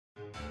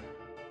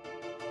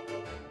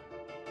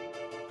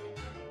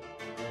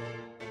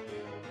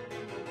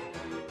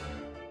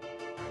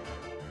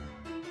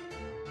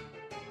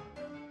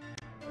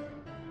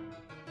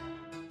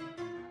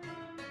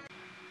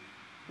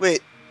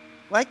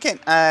Why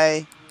can't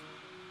I?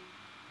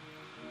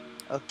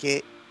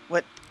 Okay,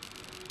 what?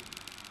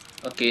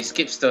 Okay,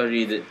 skip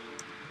story. You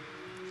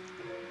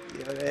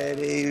You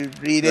already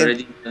read it?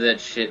 already know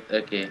that shit.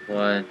 Okay,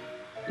 1,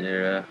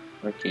 0.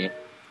 Okay.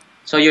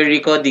 So you're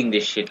recording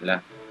this shit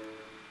lah.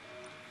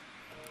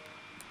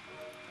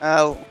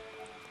 Oh. Okay.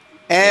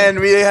 And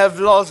we have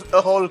lost a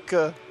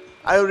Hulker.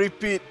 I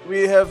repeat,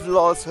 we have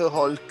lost a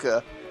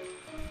Hulker.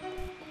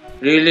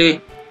 Really?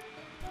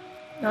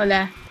 No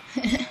lah.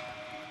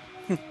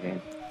 Okay.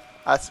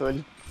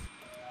 Asshole.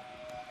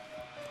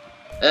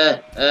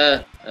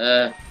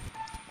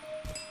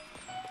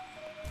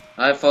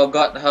 I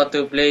forgot how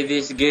to play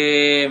this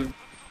game.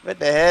 What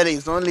the hell?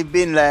 It's only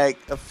been like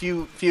a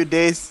few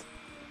days.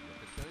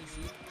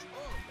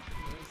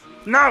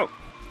 No!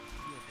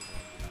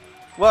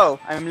 Wow,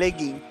 I'm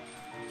lagging,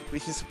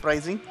 which is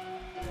surprising.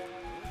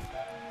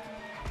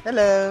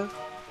 Hello.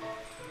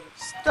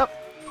 Stop.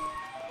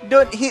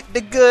 Don't hit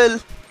the girl.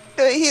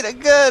 Don't hit a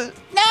girl.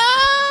 No!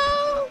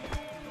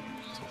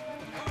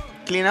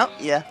 Clean up?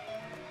 Yeah.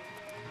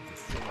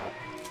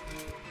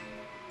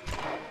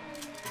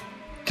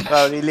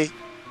 Wow, really?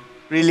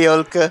 Really,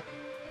 Olka?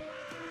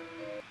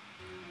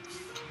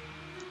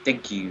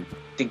 Thank you.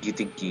 Thank you,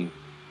 thank you.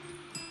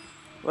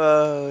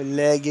 Wow,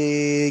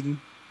 lagging.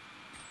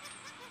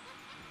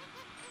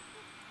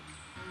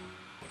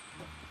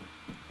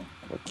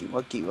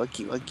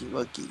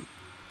 Waki.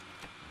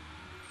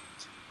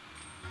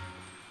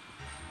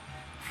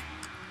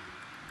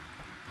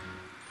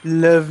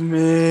 Love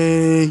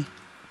me.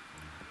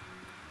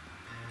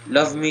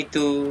 Love me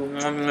too.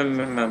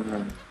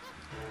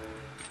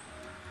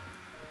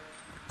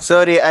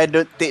 Sorry, I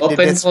don't take the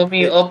Open for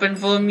me, desperate. open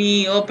for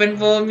me, open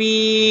for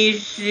me.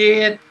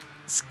 Shit.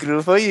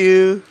 Screw for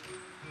you.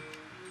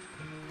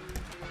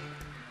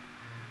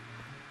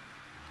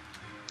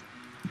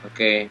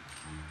 Okay.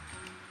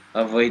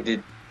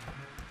 Avoided.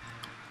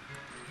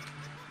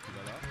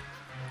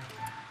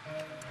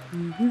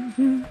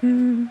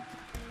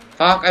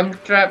 Fuck, I'm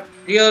trapped.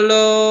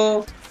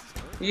 YOLO.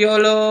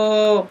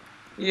 YOLO.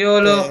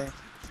 YOLO.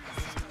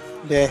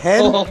 The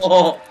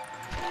hell?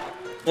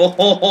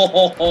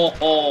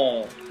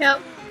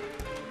 Help.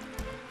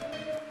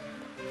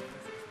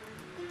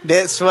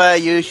 That's why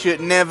you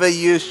should never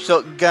use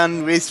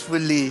shotgun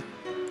wastefully,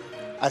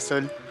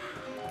 asshole.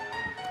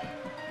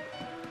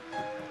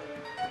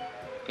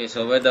 Okay,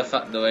 so where the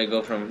fuck do I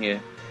go from here?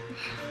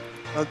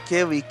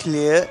 Okay, we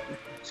clear.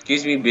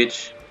 Excuse me,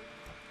 bitch.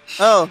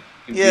 Oh,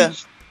 You yeah,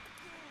 bitch.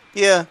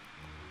 yeah.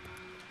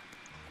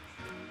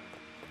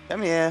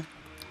 Come here.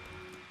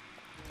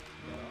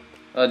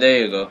 Oh,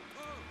 there you go.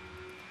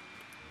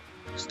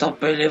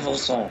 Stoppez les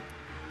vaussons.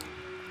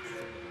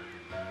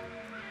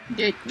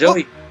 Dead.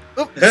 Joey.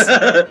 Oops.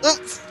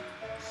 Oops.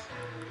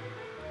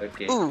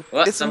 Okay. Ooh,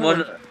 What? there's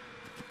Someone more.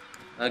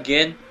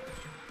 again?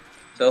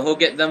 So who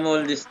get them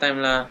all this time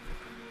lah?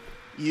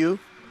 You?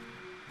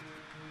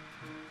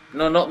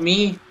 No, not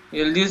me.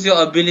 You'll lose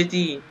your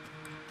ability.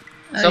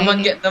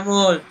 Someone get them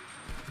all.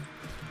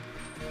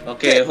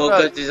 Okay, Get who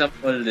back. got them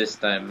all this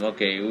time?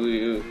 Okay,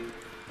 Get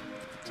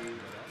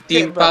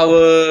team back.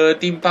 power,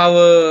 team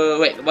power.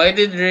 Wait, why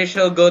did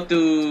Rachel go to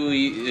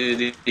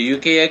the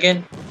UK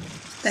again?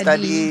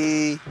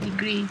 Study.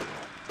 Degree.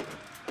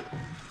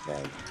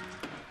 Okay.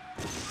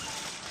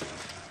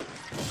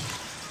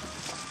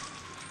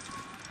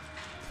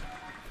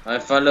 I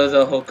follow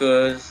the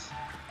hookers.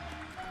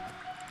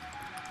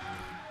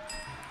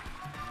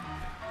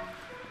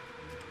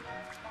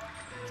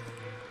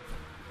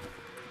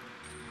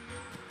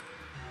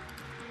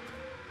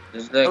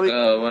 There's like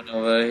one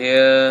over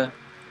here.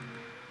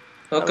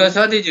 Hookers,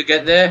 how did you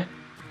get there?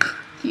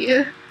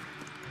 Here.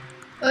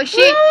 Oh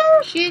shit!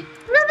 Shit!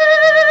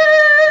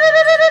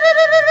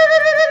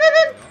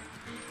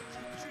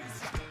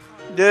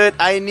 Dude,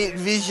 I need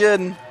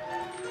vision.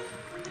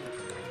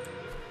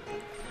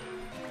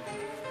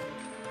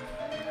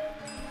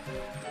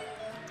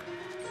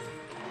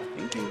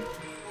 Thank you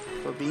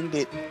for being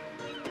dead.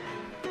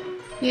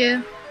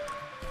 Here.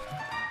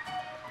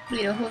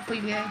 Play a hole for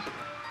you guys.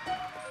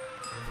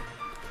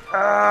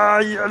 Ah,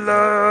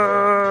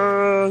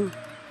 yellow.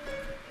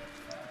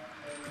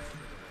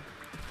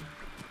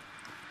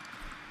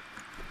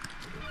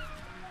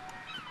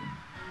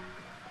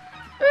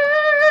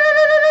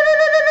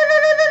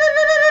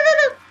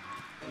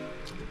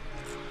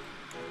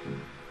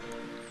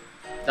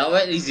 That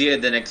went easier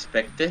than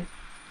expected.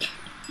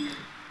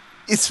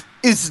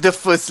 It's the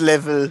first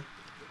level.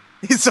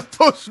 It's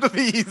supposed to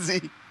be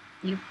easy.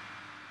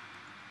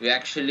 We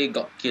actually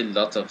got killed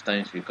lots of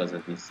times because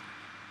of this.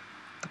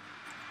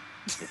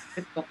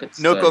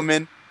 No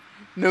comment.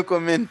 No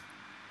comment.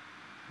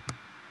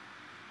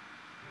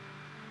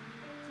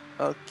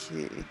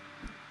 Okay.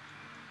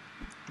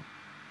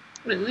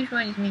 Wait, which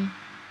one is me?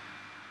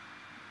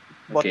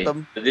 Okay,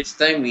 Bottom. so this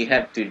time we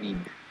have to lead.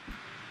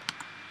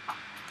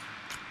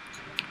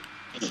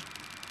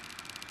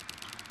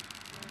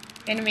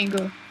 Enemy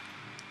go.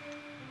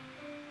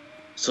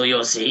 So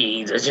you're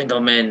saying the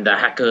gentleman, the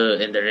hacker,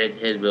 and the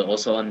redhead were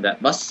also on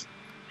that bus?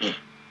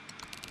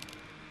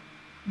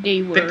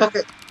 They were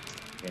Pickpocket.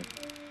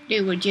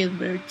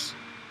 jailbirds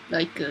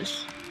like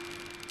us.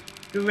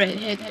 The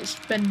redhead had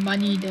spent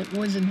money that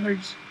wasn't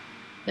hers.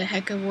 The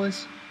hacker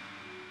was,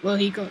 well,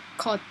 he got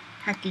caught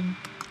hacking.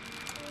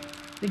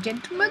 The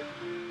gentleman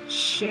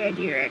shared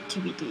your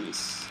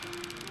activities.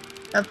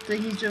 After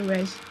his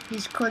arrest,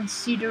 his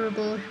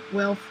considerable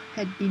wealth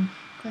had been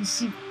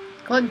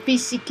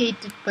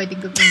confiscated by the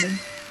government.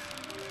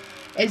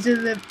 As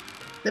a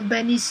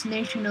Lebanese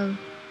national,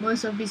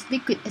 most of his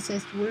liquid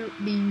assets were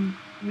being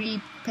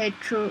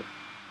repatriated,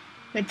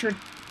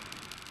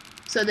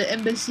 so the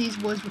embassies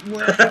were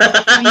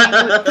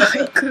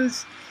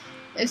clues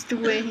as to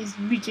where his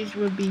riches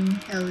were being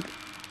held.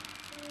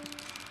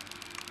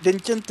 The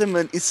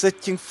gentleman is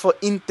searching for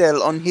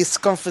intel on his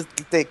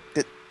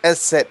confiscated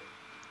asset.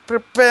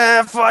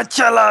 Prepare for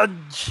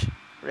challenge.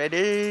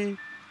 Ready?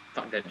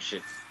 Fuck that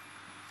shit.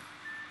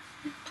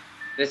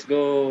 Let's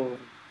go.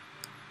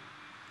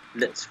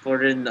 Let's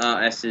foreign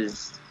our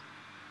asses.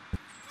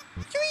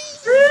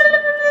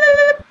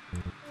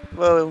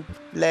 Whoa,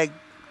 lag.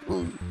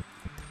 Ooh.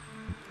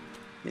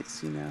 Let's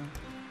see now.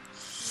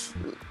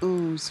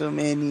 Ooh, so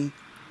many.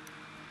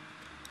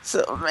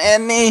 So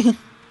many.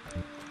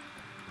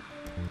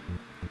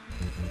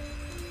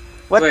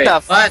 What Wait,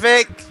 the what?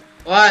 fuck?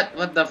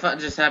 What the fuck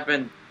just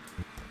happened?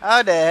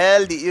 How the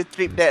hell did you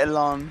trip that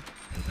long?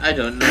 I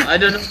don't know. I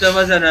don't know if there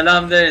was an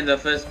alarm there in the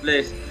first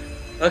place.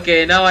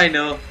 Okay, now I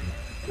know.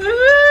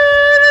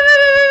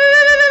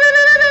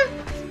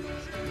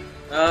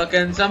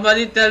 Can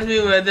somebody tell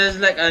me where there's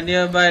like a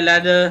nearby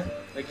ladder?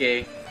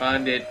 Okay,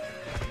 found it.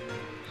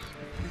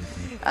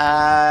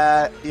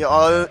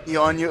 You're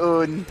on your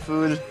own,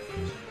 fool.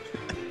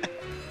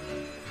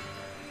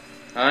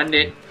 Found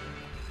it.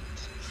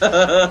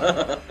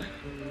 I'm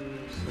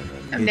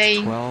It's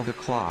dying. 12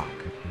 o'clock.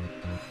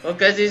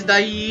 Focus is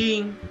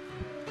dying.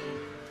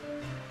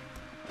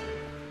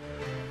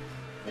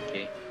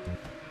 Okay.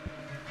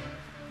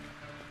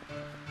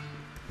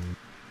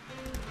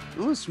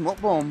 Ooh,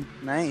 smoke bomb.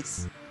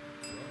 Nice.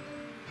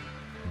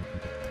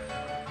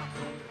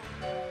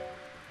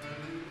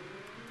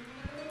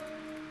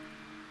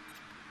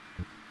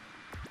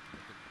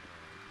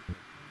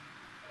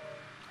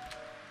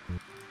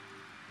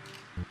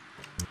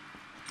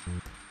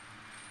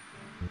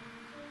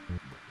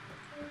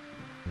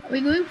 Are we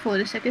going for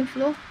the second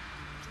floor?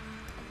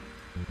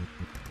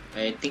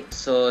 I think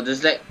so.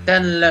 There's like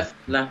 10 left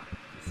lah.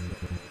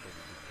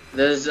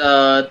 There's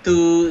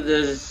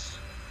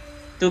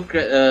two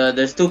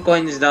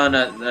coins down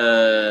at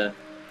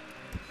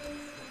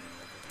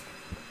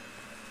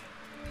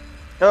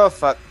Oh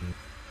fuck.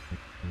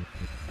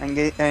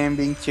 I am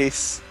being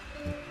chased.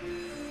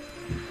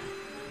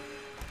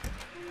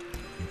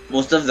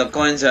 most of the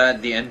coins are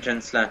at the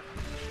entrance lah.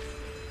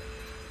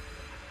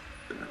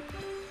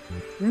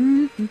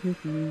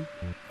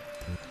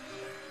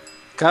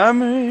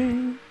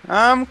 Coming,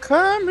 I'm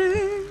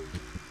coming.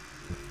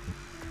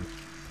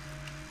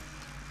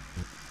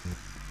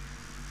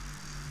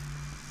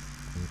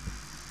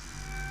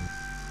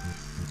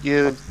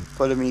 You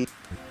follow me.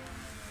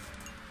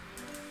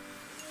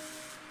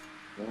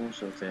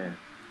 Also there.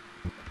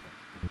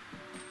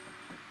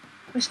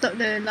 We stop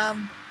the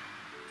alarm.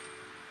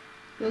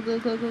 Go, go,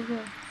 go, go, go.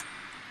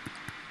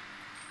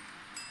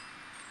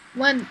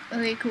 One.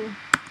 Okay, cool.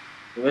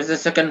 Where's the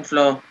second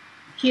floor?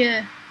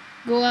 Here.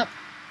 Go up.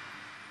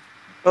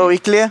 Oh, we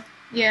clear?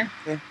 Yeah.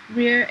 Okay.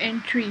 Rear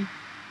entry.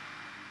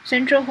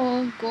 Central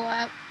hall. Go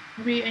up.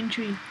 Rear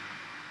entry.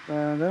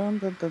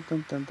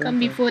 Come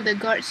before the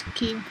guards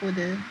came for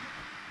the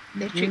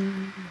electric.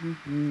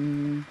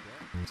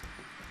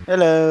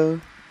 Hello.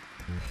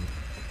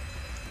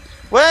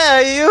 Where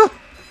are you?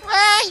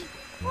 Why?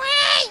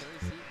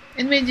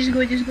 Anyway, just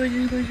go, just go,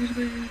 just go, just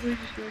go, just go,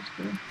 just go, just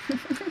go.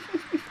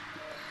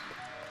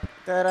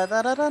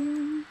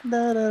 Da-da-da-da-dun,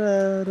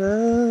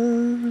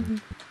 da-da-da-da.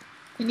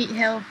 You need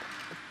help.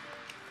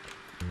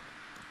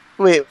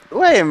 Wait,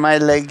 why am I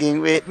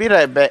lagging? Wait, be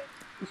right back.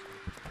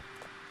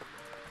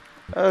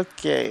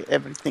 Okay,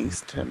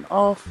 everything's turned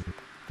off.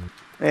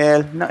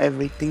 Well, not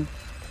everything.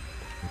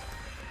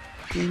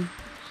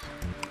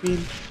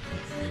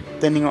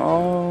 Turning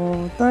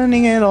off,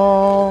 turning it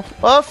off.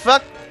 Oh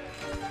fuck!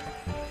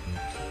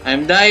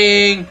 I'm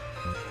dying.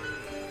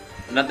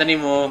 Not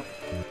anymore.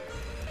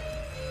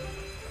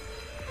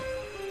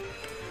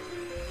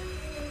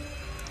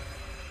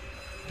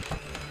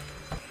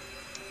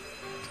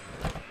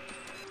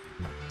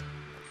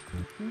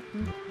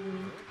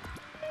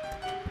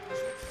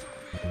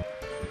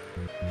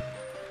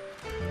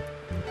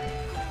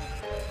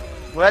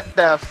 What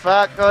the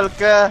fuck,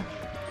 Olka?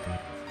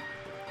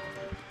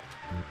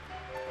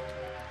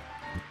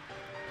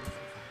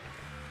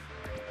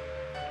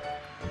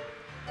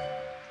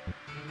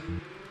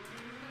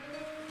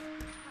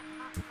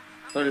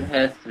 Full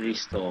health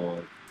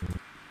restored.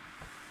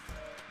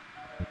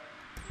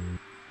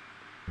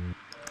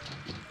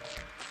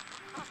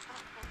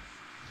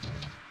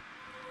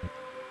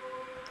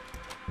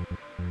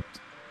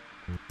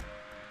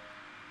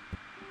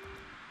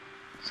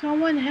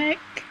 Someone hack.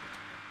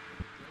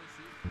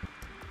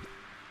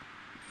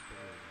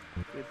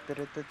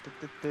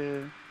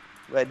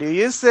 What do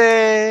you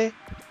say?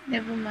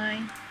 Never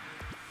mind.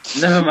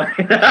 Never mind.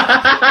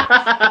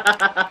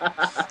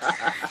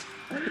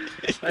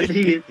 What do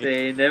you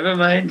say? Never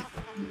mind.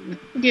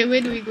 Okay,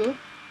 where do we go?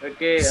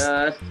 Okay,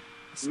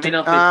 main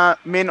office.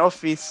 Main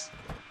office.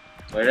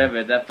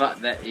 Wherever the fuck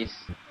that is.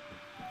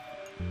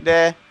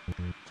 There.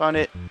 Found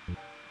it.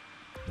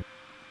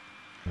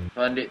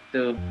 Found it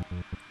too.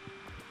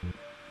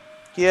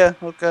 Here,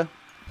 okay.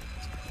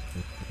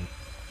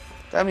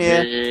 Come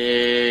here.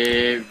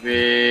 Beep,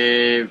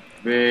 beep,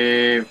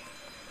 beep.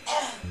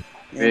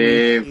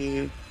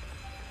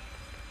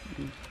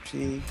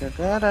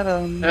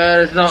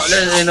 It's not,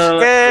 you know.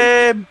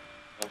 Game.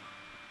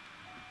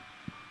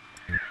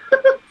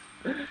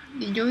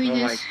 Did Joey Oh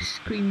my- just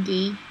scream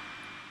gay?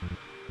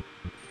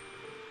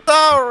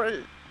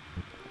 Sorry.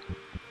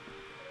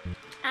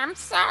 I'm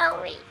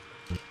sorry.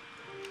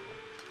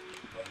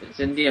 It's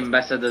in the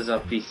ambassador's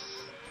office.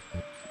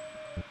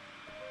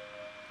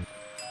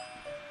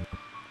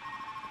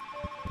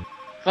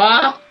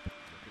 Fuck!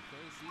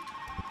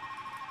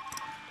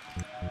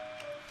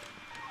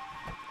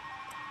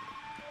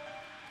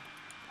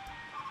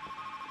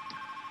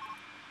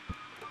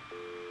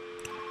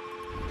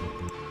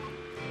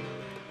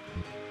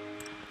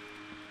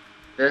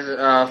 There's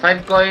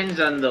 5 coins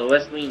on the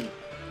West Wing.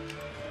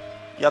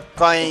 Your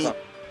coin.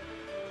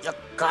 Your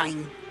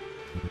coin.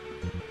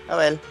 Oh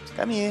well.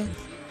 Come here.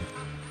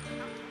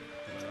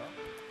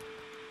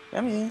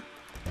 Come here.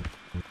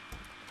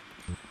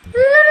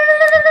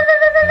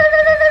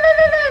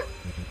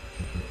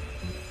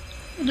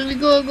 Do we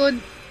go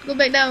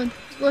back down?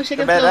 Go Go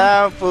second back floor.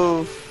 down,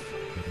 poof.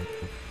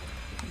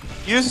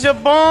 Use your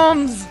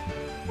bombs.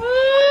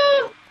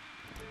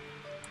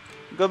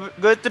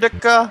 Go to the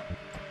car.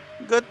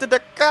 Go to the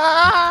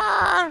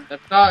car. The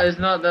car is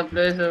not the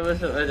place of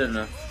I don't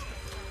know.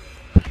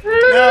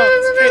 No,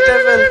 street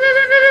level.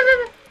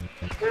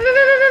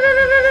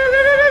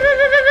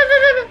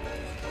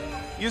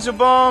 Use your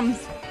bombs.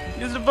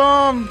 Use the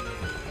bomb.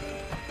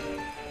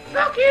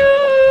 Fuck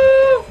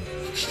you!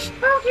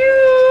 Fuck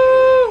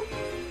you!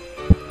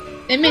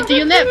 Emmett, to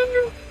your left.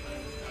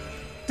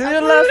 To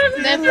your left.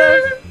 To your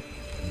left.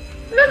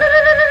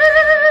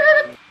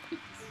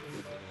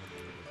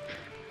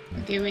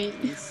 Okay, wait.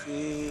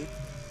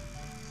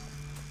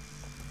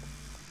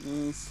 Let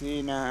me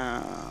see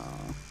now.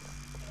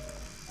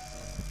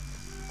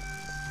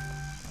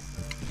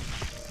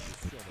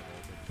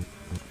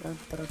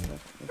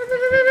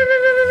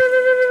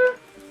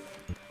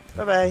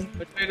 Bye bye.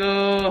 Where do we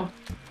go?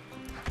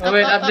 Oh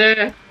wait, up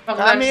there. Fuck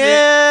Come that here.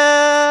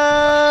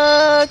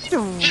 shit.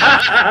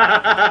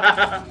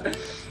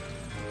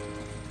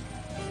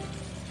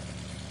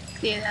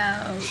 Get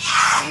out.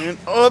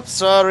 Oops,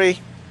 sorry.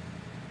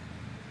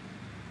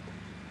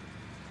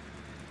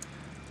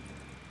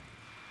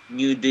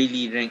 New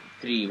daily rank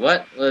 3.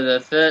 What? Well, the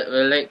third,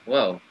 well, like,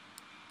 wow.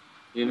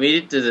 We made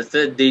it to the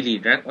 3rd daily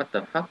rank? What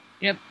the fuck?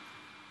 Yep.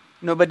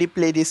 Nobody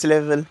play this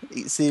level,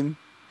 it seems.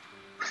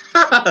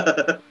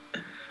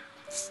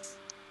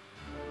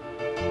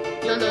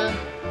 YOLO.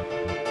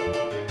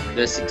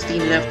 There's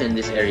 16 left in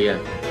this area.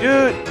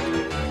 Dude!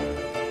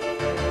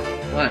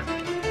 What?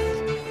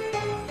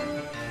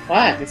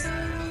 What?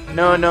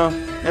 No,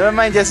 never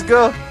mind, just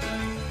go.